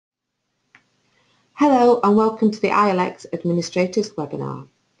Hello and welcome to the ILX Administrators webinar.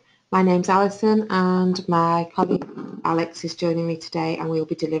 My name's Alison and my colleague Alex is joining me today and we'll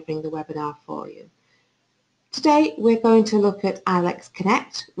be delivering the webinar for you. Today we're going to look at ILX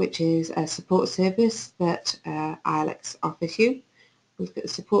Connect, which is a support service that ILX offers you. We'll look at the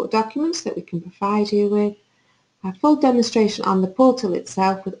support documents that we can provide you with, a full demonstration on the portal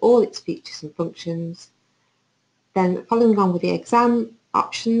itself with all its features and functions, then following on with the exam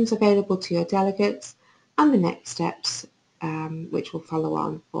options available to your delegates and the next steps which will follow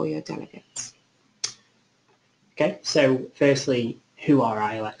on for your delegates. Okay, so firstly, who are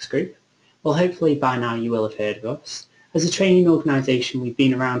ILX Group? Well, hopefully by now you will have heard of us. As a training organisation, we've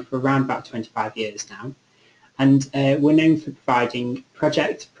been around for around about 25 years now, and we're known for providing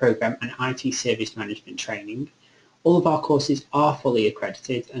project, programme and IT service management training. All of our courses are fully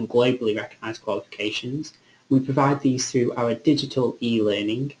accredited and globally recognised qualifications. We provide these through our digital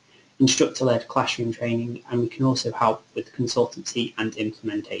e-learning, instructor-led classroom training, and we can also help with consultancy and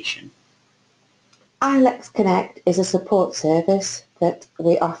implementation. ILX Connect is a support service that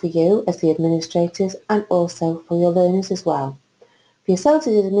we offer you as the administrators and also for your learners as well. For yourselves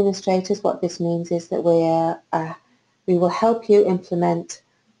as administrators, what this means is that we will help you implement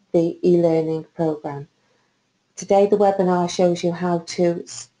the e-learning programme. Today the webinar shows you how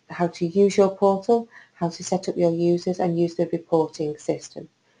to use your portal, how to set up your users and use the reporting system.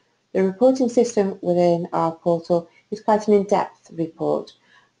 The reporting system within our portal is quite an in-depth report,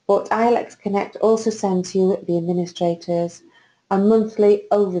 but ILX Connect also sends you, the administrators, a monthly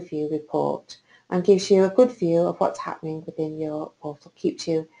overview report and gives you a good view of what's happening within your portal, keeps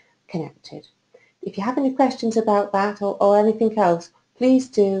you connected. If you have any questions about that or anything else, please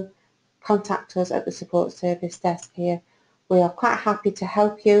do contact us at the support service desk here. We are quite happy to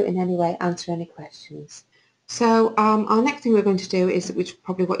help you in any way, answer any questions. So our next thing we're going to do is, which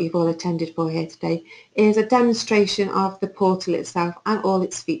probably what you've all attended for here today, is a demonstration of the portal itself and all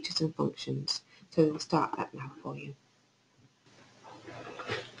its features and functions. So we'll start that now for you.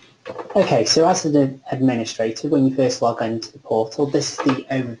 Okay, so as an administrator, when you first log into the portal, this is the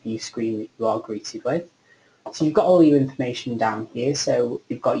overview screen that you are greeted with. So you've got all your information down here. So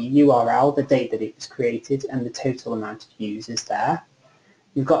you've got your URL, the date that it was created, and the total amount of users there.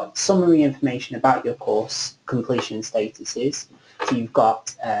 You've got summary information about your course completion statuses. So you've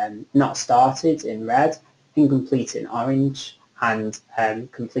got not started in red, incomplete in orange, and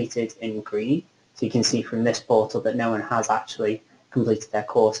completed in green. So you can see from this portal that no one has actually completed their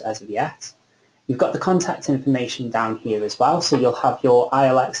course as of yet. You've got the contact information down here as well. So you'll have your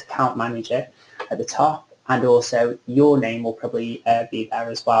ILX account manager at the top, and also your name will probably be there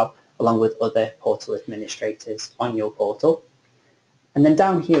as well, along with other portal administrators on your portal. And then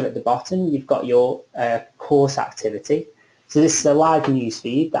down here at the bottom, you've got your course activity. So this is a live news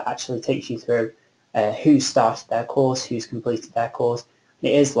feed that actually takes you through who started their course, who's completed their course.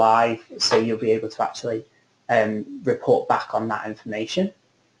 It is live, so you'll be able to actually report back on that information.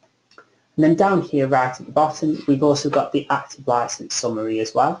 And then down here right at the bottom, we've also got the active license summary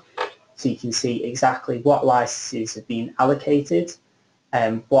as well. So you can see exactly what licenses have been allocated,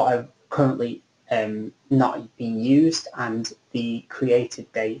 what are currently not being used, and the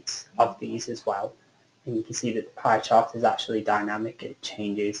created date of these as well. And you can see that the pie chart is actually dynamic. It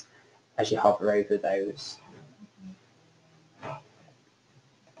changes as you hover over those.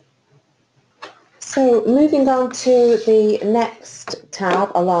 So moving on to the next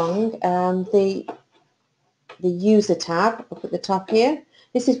tab along, the user tab up at the top here.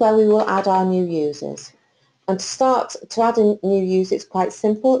 This is where we will add our new users. And to add a new user, it's quite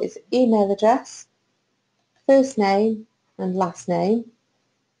simple. It's email address, first name and last name,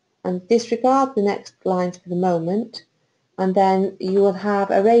 and disregard the next lines for the moment, and then you will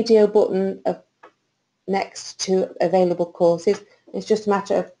have a radio button next to available courses. It's just a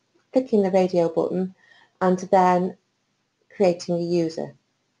matter of clicking the radio button and then creating a user.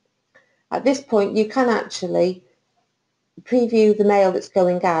 At this point you can actually preview the mail that's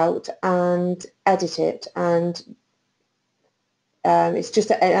going out and edit it, and it's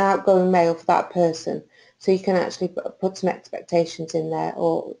just an outgoing mail for that person. So you can actually put some expectations in there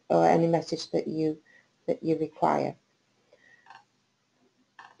or any message that you require.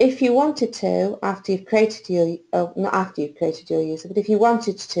 If you wanted to, after you've created your, not after you've created your user, but if you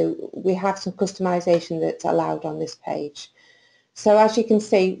wanted to, we have some customization that's allowed on this page. So as you can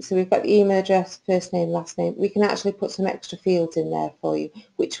see, so we've got the email address, first name, last name. We can actually put some extra fields in there for you,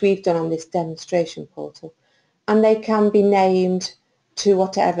 which we've done on this demonstration portal. And they can be named to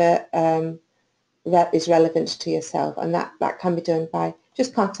whatever that is relevant to yourself, and that can be done by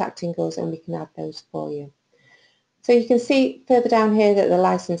just contacting us and we can add those for you. So you can see further down here that the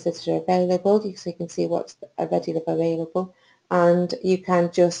licenses are available, so you can see what's already available, and you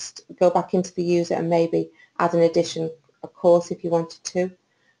can just go back into the user and maybe add an additional course if you wanted to.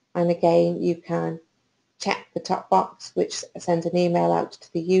 And again, you can check the top box which sends an email out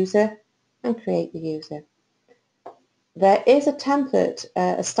to the user and create the user. There is a template,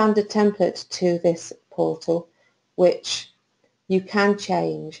 a standard template to this portal which you can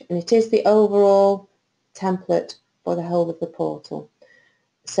change, and it is the overall template for the whole of the portal.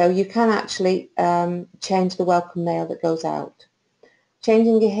 So you can actually change the welcome mail that goes out.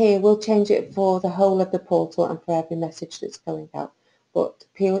 Changing it here will change it for the whole of the portal and for every message that's going out, but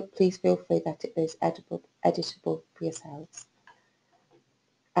please feel free that it is editable for yourselves.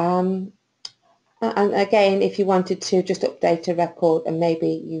 And again, if you wanted to just update a record and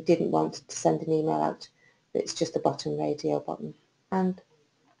maybe you didn't want to send an email out, it's just the bottom radio button and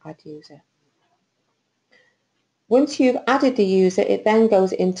add user. Once you've added the user, it then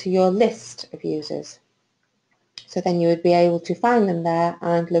goes into your list of users. So then you would be able to find them there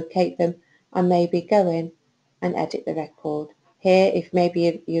and locate them and maybe go in and edit the record. Here, if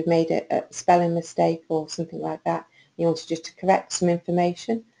maybe you've made a spelling mistake or something like that, you wanted just to correct some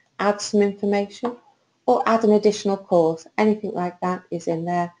information, add some information, or add an additional course, anything like that is in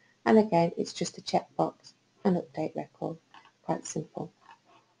there. And again, it's just a checkbox and update record. Quite simple.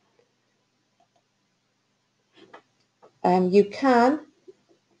 You can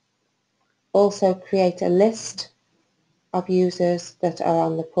also create a list of users that are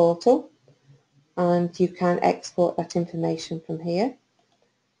on the portal, and you can export that information from here.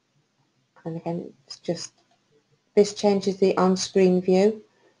 And again, it's just, this changes the on-screen view,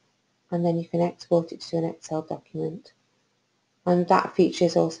 and then you can export it to an Excel document. And that feature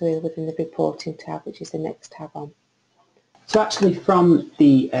is also within the reporting tab, which is the next tab on. So actually from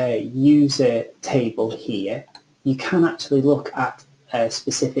the user table here, you can actually look at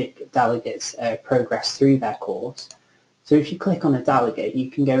specific delegates' progress through their course. So if you click on a delegate,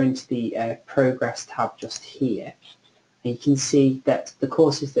 you can go into the progress tab just here, and you can see that the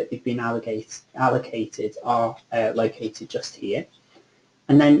courses that they've been allocated are located just here.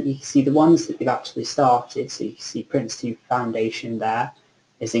 And then you can see the ones that they've actually started, so you can see Prince 2 Foundation there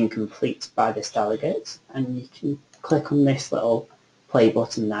is incomplete by this delegate, and you can click on this little play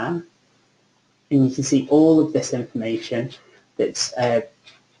button there, and you can see all of this information that's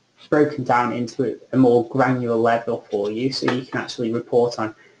broken down into a more granular level for you, so you can actually report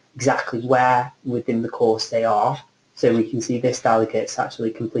on exactly where within the course they are. So we can see this delegate's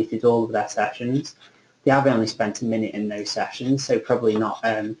actually completed all of their sessions. They have only spent a minute in those sessions, so probably not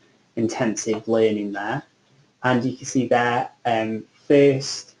intensive learning there. And you can see their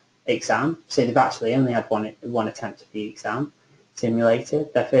first exam, so they've actually only had one attempt at the exam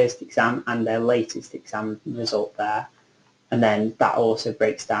simulated, their first exam and their latest exam result there. And then that also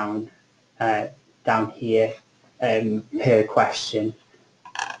breaks down down here per question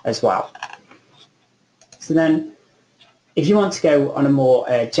as well. So then if you want to go on a more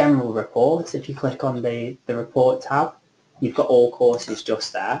general report, if you click on the report tab, you've got all courses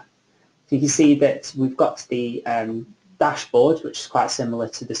just there. So you can see that we've got the dashboard, which is quite similar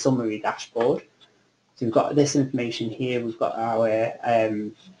to the summary dashboard. So we've got this information here, we've got our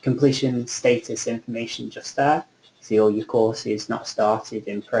completion status information just there. See all your courses not started,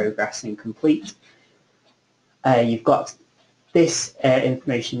 in progress and complete. You've got this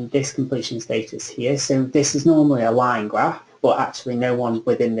information, this completion status here. So this is normally a line graph, but actually no one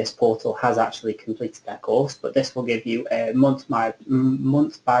within this portal has actually completed their course. But this will give you a month by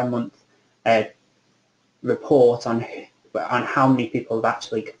month report on how many people have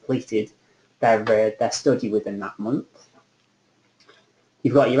actually completed their study within that month.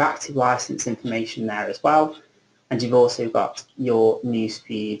 You've got your active license information there as well, and you've also got your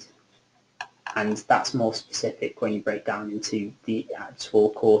newsfeed, and that's more specific when you break down into the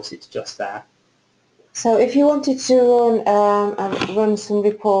actual course. It's just there. So if you wanted to run some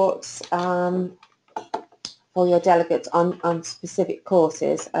reports for your delegates on specific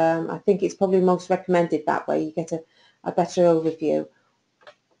courses, I think it's probably most recommended that way. You get a better overview.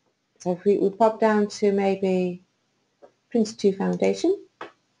 So if we pop down to maybe Prince 2 Foundation,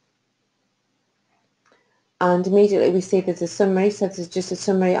 and immediately we see there's a summary. So there's just a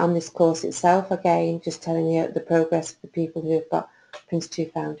summary on this course itself, again just telling you the progress of the people who have got Prince 2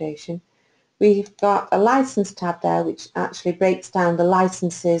 Foundation. We've got a license tab there which actually breaks down the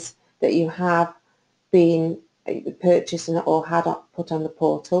licenses that you have been purchased or had put on the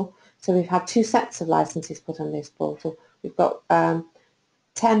portal. So we've had 2 sets of licenses put on this portal. We've got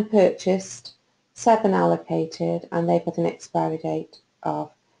 10 purchased, 7 allocated, and they've got an expiry date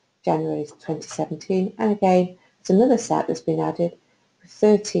of January 2017, and again It's another set that's been added with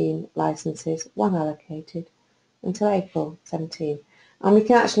 13 licenses, one allocated until April 17. And we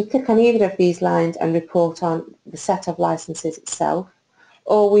can actually click on either of these lines and report on the set of licenses itself,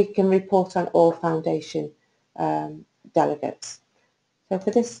 or we can report on all foundation delegates. So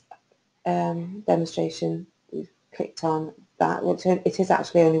for this demonstration, we've clicked on that. It is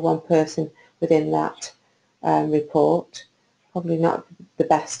actually only one person within that report. Probably not the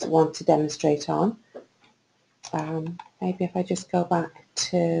best one to demonstrate on. Maybe if I just go back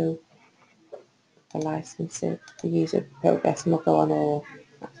to the licensing, the user progress, and we'll go on all.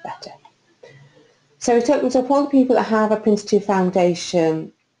 That's better. So it opens up all the people that have a Prince2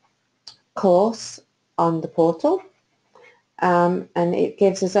 Foundation course on the portal, and it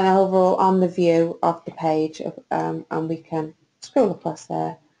gives us an overall on the view of the page, and we can scroll across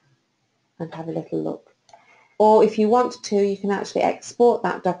there and have a little look. Or if you want to, you can actually export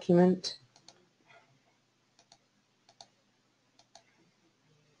that document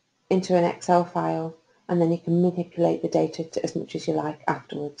into an Excel file, and then you can manipulate the data as much as you like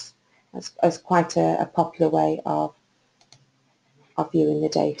afterwards. That's quite a popular way of viewing the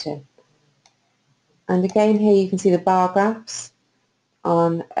data. And again, here you can see the bar graphs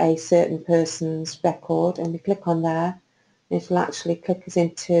on a certain person's record, and we click on there, and it will actually click us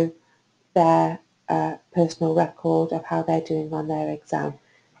into their personal record of how they're doing on their exam,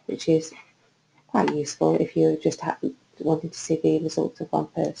 which is quite useful if you're just wanting to see the results of one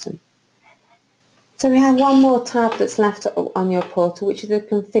person. So we have one more tab that's left on your portal, which is the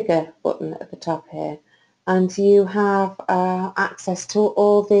Configure button at the top here, and you have access to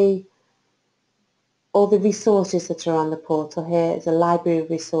all the resources that are on the portal. Here is a library of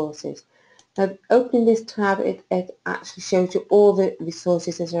resources. Now, opening this tab, it actually shows you all the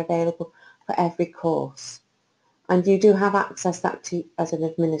resources that are available for every course, and you do have access that to as an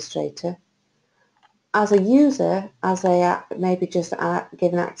administrator. As a user, as maybe just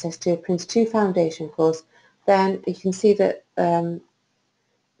given access to a Prince2 Foundation course, then you can see that the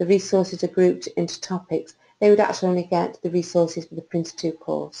resources are grouped into topics. They would actually only get the resources for the Prince2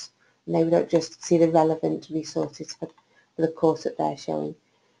 course, and they would just see the relevant resources for the course that they're showing.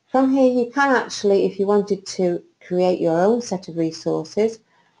 From here you can actually, if you wanted to, create your own set of resources,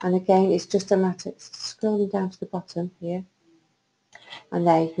 and again it's just a matter of scrolling down to the bottom here, and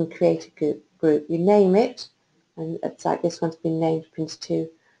there you can create a group. You name it, and it's like this one's been named Prince2,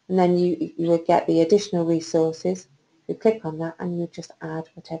 and then you will get the additional resources. You click on that and you just add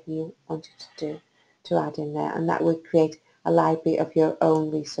whatever you wanted to do to add in there, and that would create a library of your own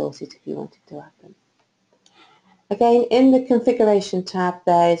resources if you wanted to add them. Again, in the configuration tab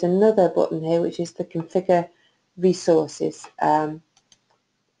there is another button here which is the Configure Resources, and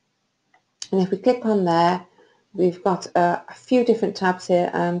if we click on there, we've got a few different tabs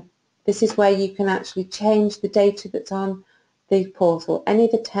here, and this is where you can actually change the data that's on the portal. Any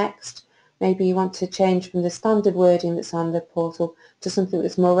of the text, maybe you want to change from the standard wording that's on the portal to something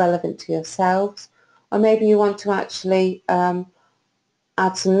that's more relevant to yourselves, or maybe you want to actually add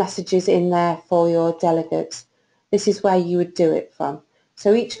some messages in there for your delegates. This is where you would do it from.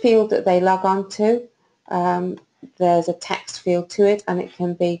 So each field that they log on to, there's a text field to it, and it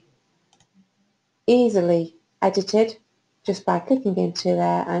can be easily edited just by clicking into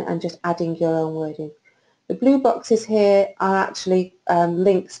there and just adding your own wording. The blue boxes here are actually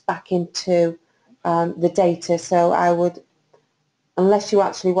links back into the data, so I would, unless you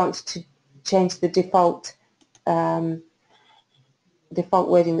actually want to change the default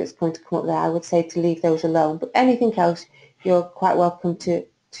wording that's going to come up there, I would say to leave those alone, but anything else you're quite welcome to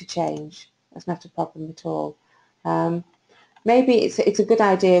change. That's not a problem at all. Maybe it's a good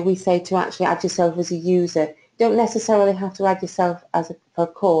idea, we say, to actually add yourself as a user. You don't necessarily have to add yourself for a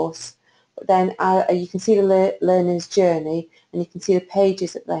course, but then you can see the learner's journey, and you can see the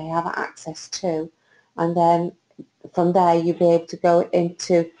pages that they have access to, and then from there you'll be able to go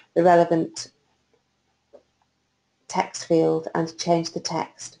into the relevant text field and change the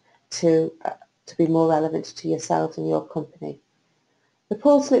text to be more relevant to yourself and your company. The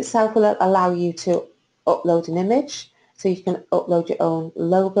portal itself will allow you to upload an image, so you can upload your own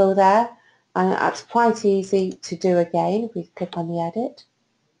logo there, and that's quite easy to do again if we click on the edit.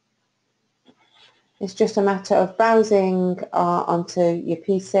 It's just a matter of browsing onto your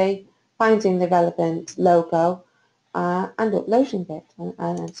PC, finding the relevant logo and uploading it,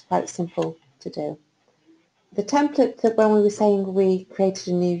 and it's quite simple to do. The template that when we were saying we created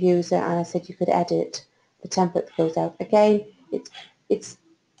a new user and I said you could edit the template that goes out, again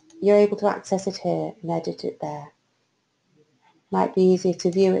you're able to access it here and edit it there. Might be easier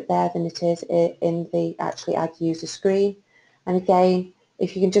to view it there than it is in the actually add user screen. And again,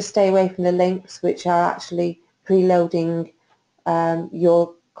 if you can just stay away from the links which are actually preloading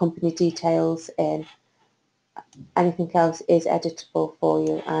your company details in. Anything else is editable for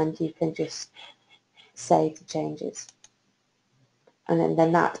you, and you can just save the changes. And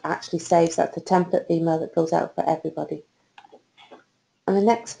then that actually saves that the template email that goes out for everybody. And the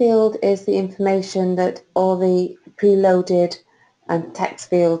next field is the information that all the preloaded and text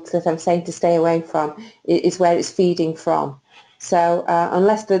fields that I'm saying to stay away from is where it's feeding from. So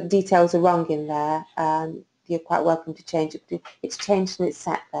unless the details are wrong in there, you're quite welcome to change it. It's changed and it's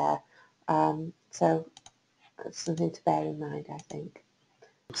set there. So that's something to bear in mind, I think.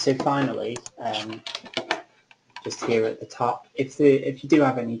 So finally, just here at the top, if you do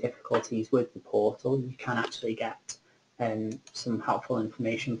have any difficulties with the portal, you can actually get some helpful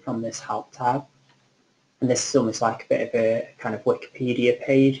information from this help tab. And this is almost like a bit of a kind of Wikipedia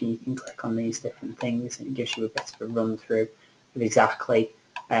page, and you can click on these different things and it gives you a bit of a run through of exactly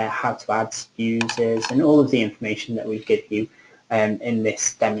how to add users and all of the information that we give you in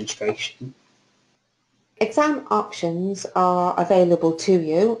this demonstration. Exam options are available to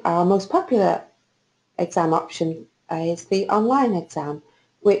you. Our most popular exam option is the online exam,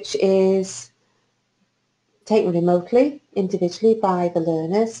 which is taken remotely, individually by the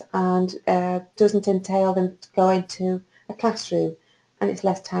learners, and doesn't entail them to go into a classroom, and it's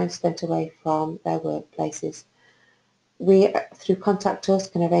less time spent away from their workplaces. We, through Contact Us,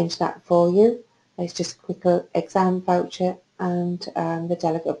 can arrange that for you. It's just a quick exam voucher, and the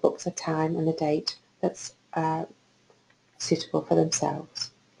delegate books a time and a date that's suitable for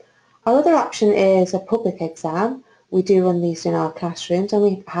themselves. Our other option is a public exam. We do run these in our classrooms, and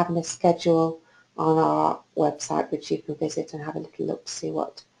we have a schedule on our website which you can visit and have a little look to see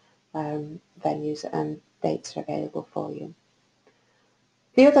what venues and dates are available for you.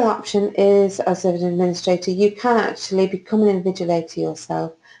 The other option is, as an administrator, you can actually become an invigilator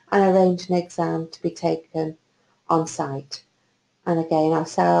yourself and arrange an exam to be taken on site. And again,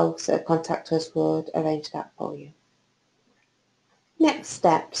 ourselves at Contact Us would arrange that for you. Next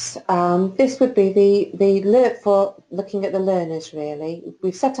steps. This would be for looking at the learners, really.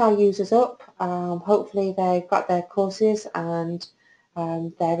 We've set our users up. Hopefully they've got their courses and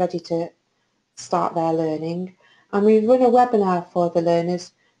they're ready to start their learning. And we run a webinar for the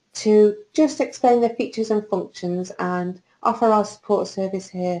learners to just explain the features and functions and offer our support service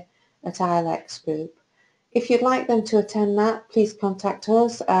here at ILX Group. If you'd like them to attend that, please contact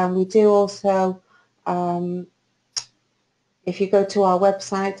us. We do also if you go to our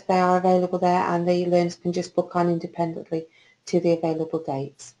website, they are available there, and the learners can just book on independently to the available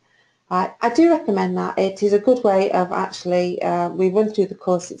dates. I do recommend that. It is a good way of actually, we run through the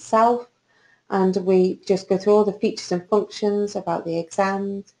course itself, and we just go through all the features and functions about the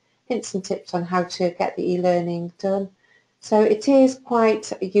exams, hints and tips on how to get the e-learning done. So it is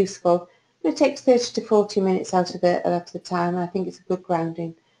quite useful. It takes 30 to 40 minutes out of the time, and I think it's a good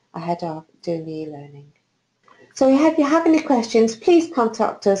grounding ahead of doing the e-learning. So if you have any questions, please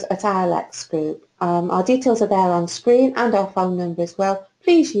contact us at ILX Group. Our details are there on screen, and our phone number as well.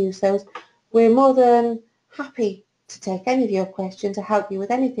 Please use those. We're more than happy to take any of your questions or help you with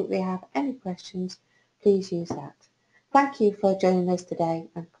anything we have. Any questions, please use that. Thank you for joining us today,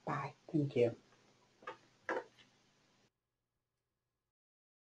 and goodbye. Thank you.